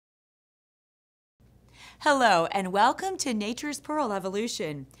Hello and welcome to Nature's Pearl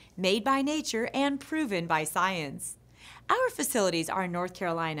Evolution, made by nature and proven by science. Our facilities are in North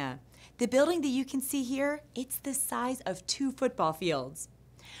Carolina. The building that you can see here, it's the size of 2 football fields.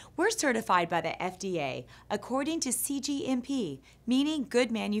 We're certified by the FDA according to CGMP, meaning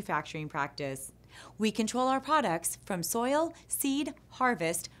good manufacturing practice. We control our products from soil, seed,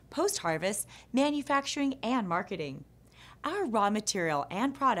 harvest, post-harvest, manufacturing, and marketing. Our raw material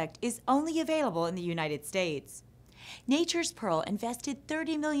and product is only available in the United States. Nature's Pearl invested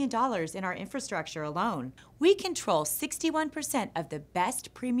 $30 million in our infrastructure alone. We control 61% of the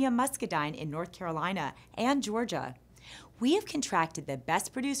best premium muscadine in North Carolina and Georgia. We have contracted the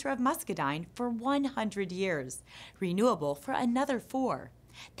best producer of muscadine for 100 years, renewable for another 4.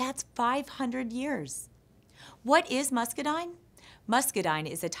 That's 500 years. What is muscadine? Muscadine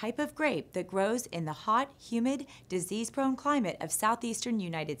is a type of grape that grows in the hot, humid, disease-prone climate of southeastern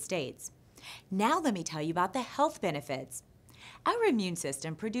United States. Now let me tell you about the health benefits. Our immune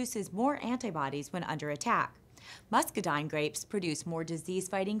system produces more antibodies when under attack. Muscadine grapes produce more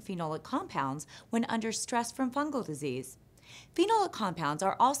disease-fighting phenolic compounds when under stress from fungal disease. Phenolic compounds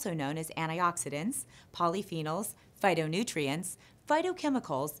are also known as antioxidants, polyphenols, phytonutrients,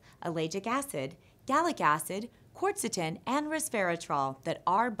 phytochemicals, ellagic acid, gallic acid, quercetin, and resveratrol that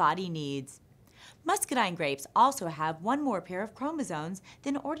our body needs. Muscadine grapes also have 1 more pair of chromosomes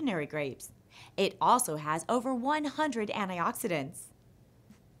than ordinary grapes. It also has over 100 antioxidants.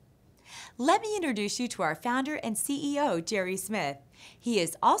 Let me introduce you to our founder and CEO, Jerry Smith. He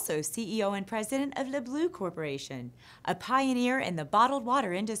is also CEO and president of Le Bleu Corporation, a pioneer in the bottled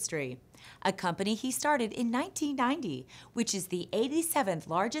water industry, a company he started in 1990, which is the 87th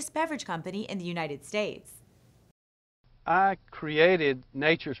largest beverage company in the United States. I created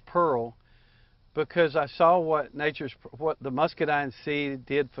Nature's Pearl because I saw what the muscadine seed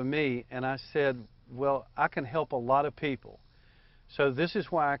did for me, and I said, well, I can help a lot of people. So this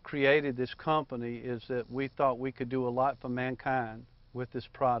is why I created this company, is that we thought we could do a lot for mankind with this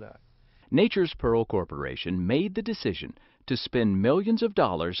product. Nature's Pearl Corporation made the decision to spend millions of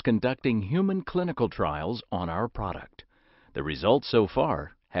dollars conducting human clinical trials on our product. The results so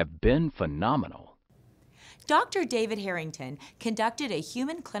far have been phenomenal. Dr. David Harrington conducted a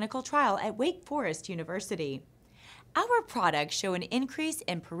human clinical trial at Wake Forest University. Our products show an increase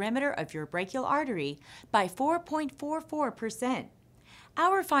in perimeter of your brachial artery by 4.44%.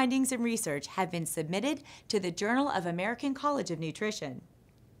 Our findings and research have been submitted to the Journal of American College of Nutrition.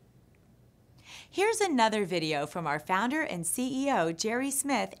 Here's another video from our founder and CEO, Jerry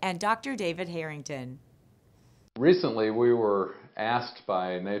Smith, and Dr. David Harrington. Recently, we were asked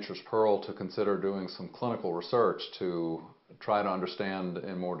by Nature's Pearl to consider doing some clinical research to try to understand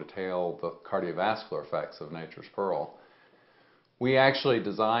in more detail the cardiovascular effects of Nature's Pearl. We actually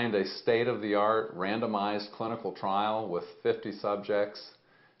designed a state-of-the-art randomized clinical trial with 50 subjects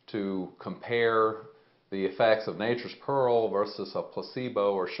to compare the effects of Nature's Pearl versus a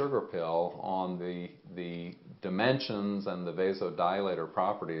placebo or sugar pill on the dimensions and the vasodilator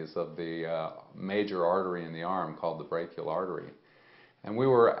properties of the major artery in the arm called the brachial artery. And we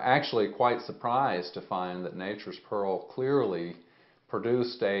were actually quite surprised to find that Nature's Pearl clearly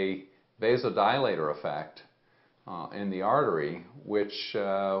produced a vasodilator effect in the artery, which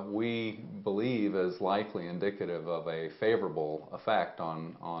we believe is likely indicative of a favorable effect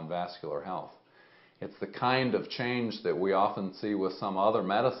on vascular health. It's the kind of change that we often see with some other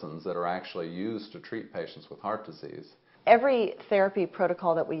medicines that are actually used to treat patients with heart disease. Every therapy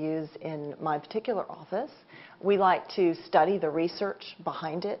protocol that we use in my particular office, we like to study the research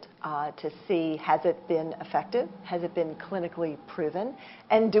behind it to see, has it been effective, has it been clinically proven,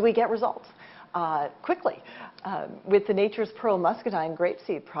 and do we get results quickly. With the Nature's Pearl muscadine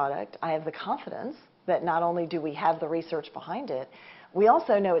grapeseed product, I have the confidence that not only do we have the research behind it, we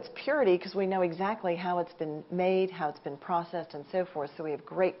also know its purity because we know exactly how it's been made, how it's been processed, and so forth, so we have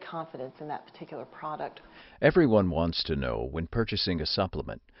great confidence in that particular product. Everyone wants to know when purchasing a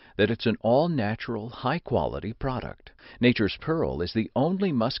supplement that it's an all-natural, high-quality product. Nature's Pearl is the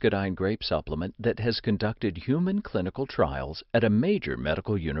only muscadine grape supplement that has conducted human clinical trials at a major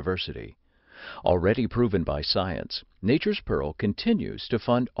medical university. Already proven by science, Nature's Pearl continues to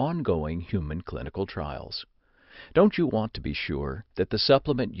fund ongoing human clinical trials. Don't you want to be sure that the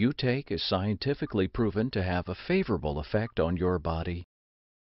supplement you take is scientifically proven to have a favorable effect on your body?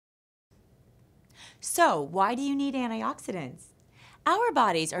 So, why do you need antioxidants? Our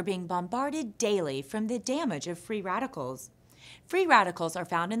bodies are being bombarded daily from the damage of free radicals. Free radicals are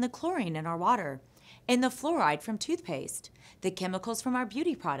found in the chlorine in our water, in the fluoride from toothpaste, the chemicals from our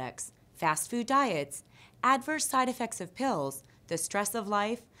beauty products, fast food diets, adverse side effects of pills, the stress of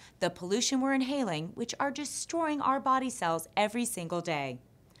life, the pollution we're inhaling, which are destroying our body cells every single day.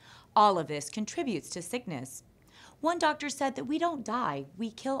 All of this contributes to sickness. One doctor said that we don't die,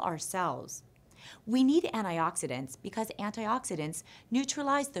 we kill ourselves. We need antioxidants because antioxidants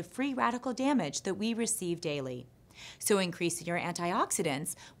neutralize the free radical damage that we receive daily. So increasing your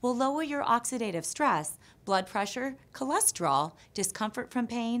antioxidants will lower your oxidative stress, blood pressure, cholesterol, discomfort from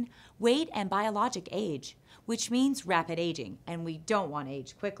pain, weight, and biologic age, which means rapid aging, and we don't want to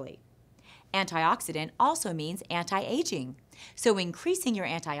age quickly. Antioxidant also means anti-aging. So increasing your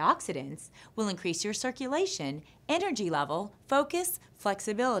antioxidants will increase your circulation, energy level, focus,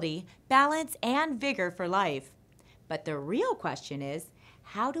 flexibility, balance, and vigor for life. But the real question is,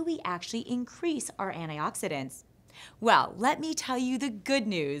 how do we actually increase our antioxidants? Well, let me tell you the good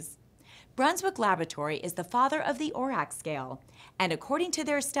news. Brunswick Laboratory is the father of the ORAC scale, and according to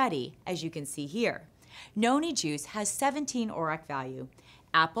their study, as you can see here, noni juice has 17 ORAC value,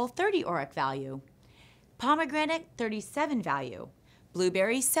 apple 30 ORAC value, pomegranate 37 value,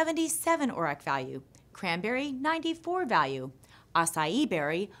 blueberry 77 ORAC value, cranberry 94 value, acai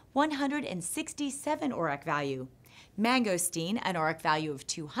berry 167 ORAC value, mangosteen an ORAC value of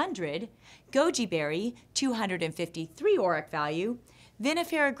 200, goji berry 253 ORAC value,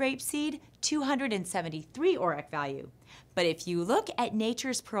 vinifera grapeseed 273 ORAC value. But if you look at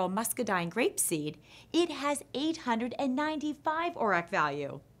Nature's Pearl muscadine grapeseed, it has 895 ORAC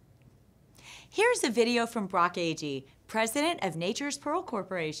value. Here's a video from Brock Agee, president of Nature's Pearl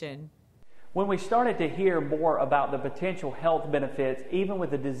Corporation. When we started to hear more about the potential health benefits, even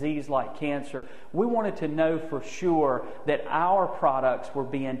with a disease like cancer, we wanted to know for sure that our products were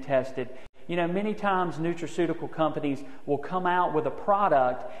being tested. You know, many times nutraceutical companies will come out with a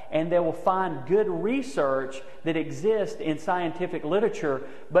product and they will find good research that exists in scientific literature,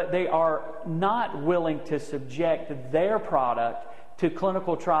 but they are not willing to subject their product to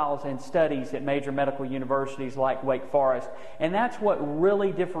clinical trials and studies at major medical universities like Wake Forest. And that's what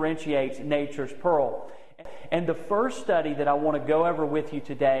really differentiates Nature's Pearl. And the first study that I want to go over with you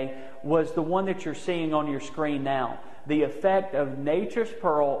today was the one that you're seeing on your screen now. The effect of Nature's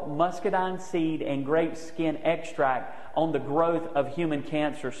Pearl muscadine seed and grape skin extract on the growth of human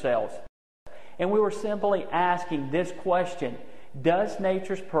cancer cells. And we were simply asking this question: does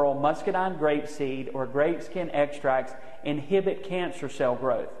Nature's Pearl muscadine grape seed or grape skin extracts inhibit cancer cell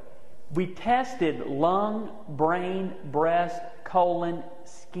growth? We tested lung, brain, breast, colon,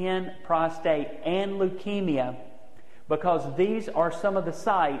 skin, prostate, and leukemia because these are some of the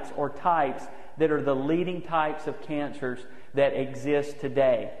sites or types that are the leading types of cancers that exist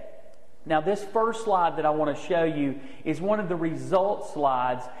today. Now, this first slide that I want to show you is one of the results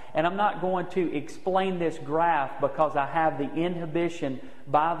slides, and I'm not going to explain this graph because I have the inhibition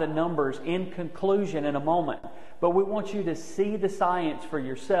by the numbers in conclusion in a moment. But we want you to see the science for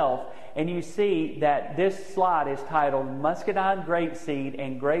yourself, and you see that this slide is titled Muscadine Grapeseed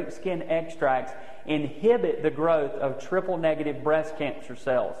and Grape Skin Extracts Inhibit the Growth of Triple-Negative Breast Cancer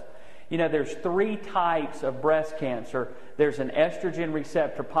Cells. You know, there's three types of breast cancer. There's an estrogen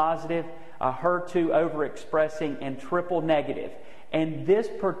receptor positive, a HER2 overexpressing, and triple negative. And this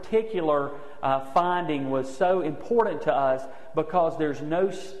particular finding was so important to us because there's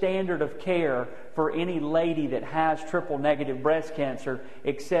no standard of care for any lady that has triple negative breast cancer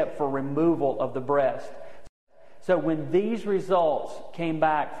except for removal of the breast. So when these results came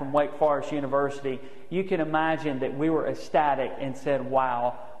back from Wake Forest University, you can imagine that we were ecstatic and said,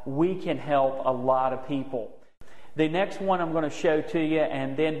 wow, we can help a lot of people. The next one I'm going to show to you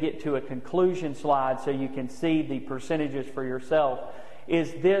and then get to a conclusion slide so you can see the percentages for yourself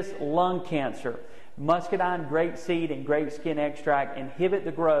is this lung cancer. Muscadine grapeseed and grape skin extract inhibit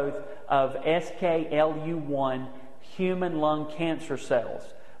the growth of SKLU1 human lung cancer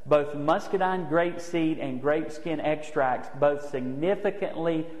cells. Both muscadine grapeseed and grape skin extracts both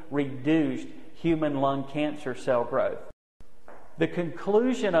significantly reduced human lung cancer cell growth. The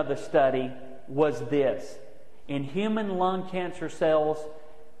conclusion of the study was this: in human lung cancer cells,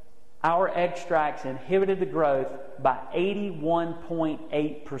 our extracts inhibited the growth by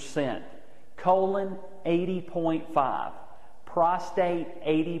 81.8%, colon 80.5%, prostate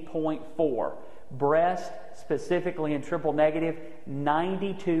 80.4%, breast, specifically in triple negative,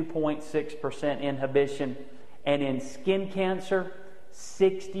 92.6% inhibition, and in skin cancer,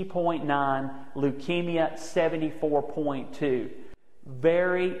 60.9%, leukemia 74.2%.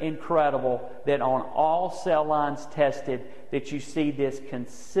 Very incredible that on all cell lines tested that you see this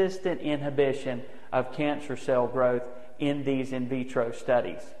consistent inhibition of cancer cell growth in these in vitro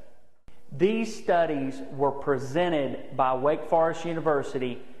studies. These studies were presented by Wake Forest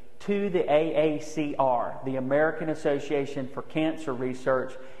University to the AACR, the American Association for Cancer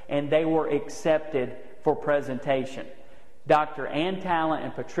Research, and they were accepted for presentation. Dr. Ann Talent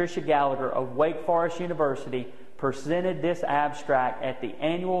and Patricia Gallagher of Wake Forest University presented this abstract at the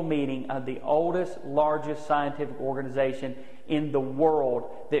annual meeting of the oldest, largest scientific organization in the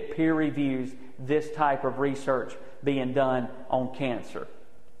world that peer reviews this type of research being done on cancer.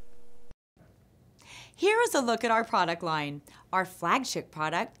 Here is a look at our product line. Our flagship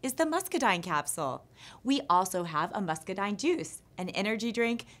product is the muscadine capsule. We also have a muscadine juice, an energy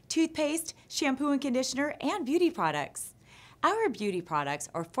drink, toothpaste, shampoo and conditioner, and beauty products. Our beauty products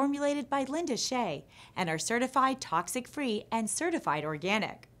are formulated by Linda Shea and are certified toxic-free and certified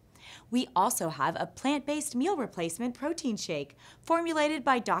organic. We also have a plant-based meal replacement protein shake formulated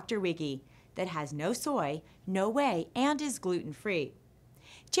by Dr. Wiggy that has no soy, no whey, and is gluten-free.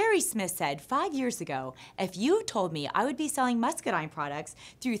 Jerry Smith said 5 years ago, if you told me I would be selling muscadine products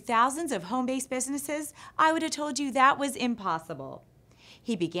through thousands of home-based businesses, I would have told you that was impossible.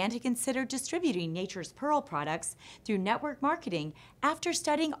 He began to consider distributing Nature's Pearl products through network marketing after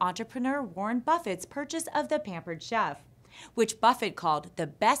studying entrepreneur Warren Buffett's purchase of the Pampered Chef, which Buffett called the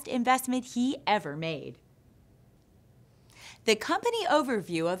best investment he ever made. The company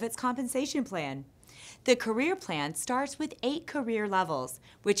overview of its compensation plan. The career plan starts with 8 career levels,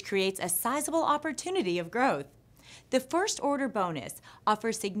 which creates a sizable opportunity of growth. The first order bonus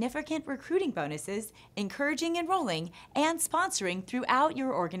offers significant recruiting bonuses, encouraging enrolling and sponsoring throughout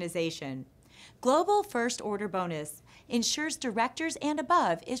your organization. Global first order bonus ensures directors and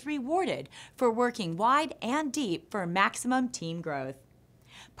above is rewarded for working wide and deep for maximum team growth.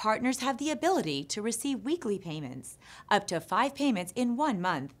 Partners have the ability to receive weekly payments, up to 5 payments in 1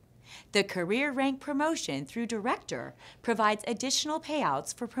 month. The career rank promotion through director provides additional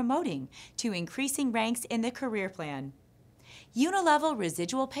payouts for promoting to increasing ranks in the career plan. Unilevel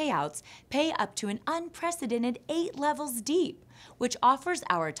residual payouts pay up to an unprecedented 8 levels deep, which offers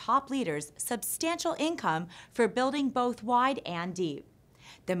our top leaders substantial income for building both wide and deep.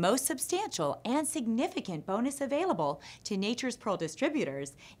 The most substantial and significant bonus available to Nature's Pearl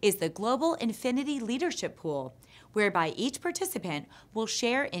distributors is the Global Infinity Leadership Pool, whereby each participant will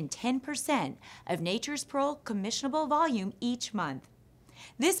share in 10% of Nature's Pearl commissionable volume each month.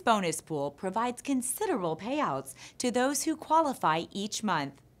 This bonus pool provides considerable payouts to those who qualify each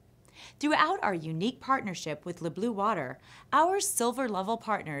month. Throughout our unique partnership with Le Blue Water, our silver level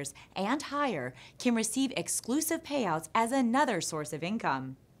partners and higher can receive exclusive payouts as another source of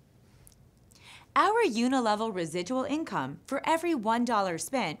income. Our Unilevel residual income for every $1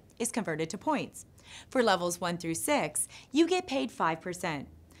 spent is converted to points. For levels 1 through 6, you get paid 5%,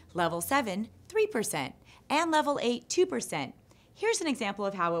 level 7, 3%, and level 8, 2%. Here's an example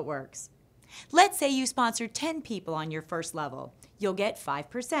of how it works. Let's say you sponsor 10 people on your first level. You'll get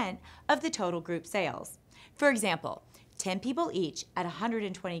 5% of the total group sales. For example, 10 people each at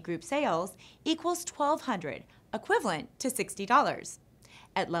 120 group sales equals $1,200, equivalent to $60.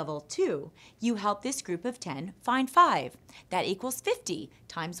 At level 2, you help this group of 10 find 5. That equals 50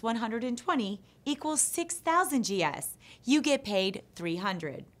 times 120 equals 6,000 GS. You get paid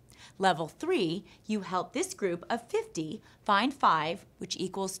 $300. Level 3, you help this group of 50 find 5, which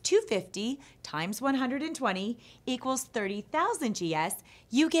equals 250 times 120 equals 30,000 GS.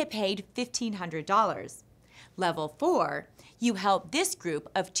 You get paid $1,500. Level 4, you help this group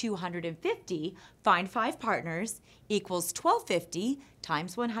of 250 find 5 partners equals 1,250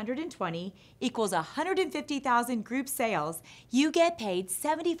 times 120 equals 150,000 group sales. You get paid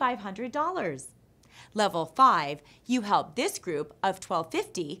 $7,500. Level 5, you help this group of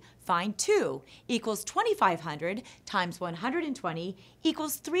 1,250 find 2 equals 2,500 times 120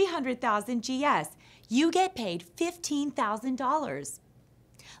 equals 300,000 GS. You get paid $15,000.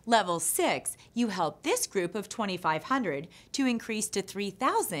 Level 6, you help this group of 2,500 to increase to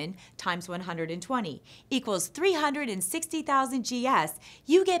 3,000 times 120 equals 360,000 GS.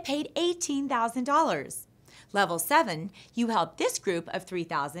 You get paid $18,000. Level 7, you help this group of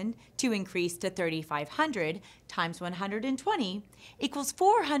 3,000 to increase to 3,500 times 120 equals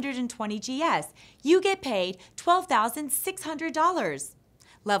 420 GS. You get paid $12,600.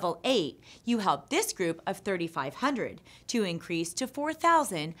 Level 8, you help this group of 3,500 to increase to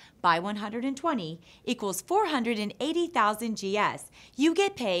 4,000 by 120 equals 480,000 GS. You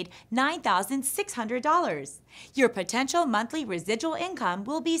get paid $9,600. Your potential monthly residual income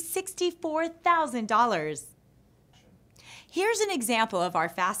will be $64,000. Here's an example of our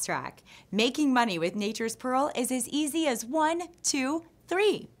fast track. Making money with Nature's Pearl is as easy as 1, 2,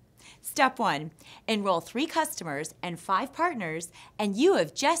 3. Step 1. Enroll 3 customers and 5 partners, and you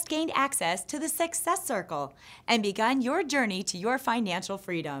have just gained access to the Success Circle and begun your journey to your financial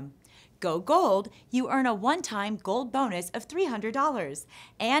freedom. Go Gold, you earn a one-time gold bonus of $300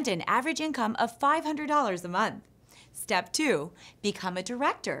 and an average income of $500 a month. Step 2. Become a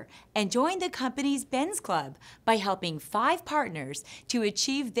director and join the company's Benz Club by helping 5 partners to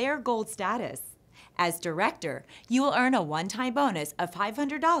achieve their gold status. As director, you will earn a one-time bonus of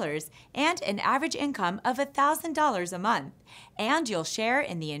 $500 and an average income of $1,000 a month, and you'll share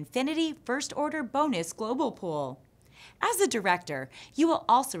in the Infinity First Order Bonus Global Pool. As a director, you will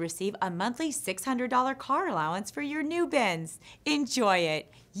also receive a monthly $600 car allowance for your new Benz. Enjoy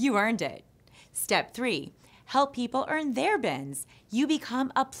it. You earned it. Step 3. Help people earn their Benz. You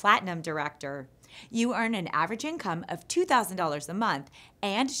become a Platinum Director. You earn an average income of $2,000 a month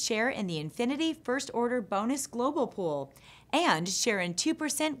and share in the Infinity First Order Bonus Global Pool and share in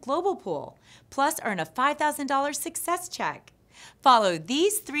 2% Global Pool, plus earn a $5,000 success check. Follow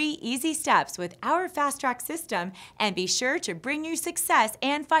these 3 easy steps with our Fast Track system and be sure to bring you success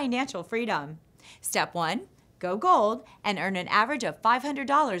and financial freedom. Step 1. Go Gold and earn an average of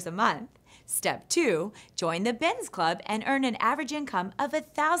 $500 a month. Step 2, join the Benz Club and earn an average income of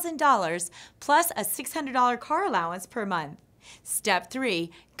 $1,000 plus a $600 car allowance per month. Step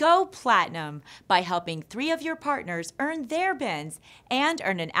 3, go Platinum by helping 3 of your partners earn their Benz and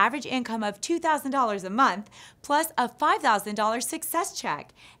earn an average income of $2,000 a month plus a $5,000 success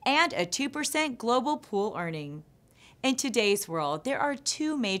check and a 2% global pool earning. In today's world, there are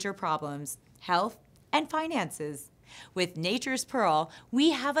 2 major problems: health and finances. With Nature's Pearl,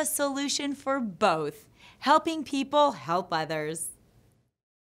 we have a solution for both, helping people help others.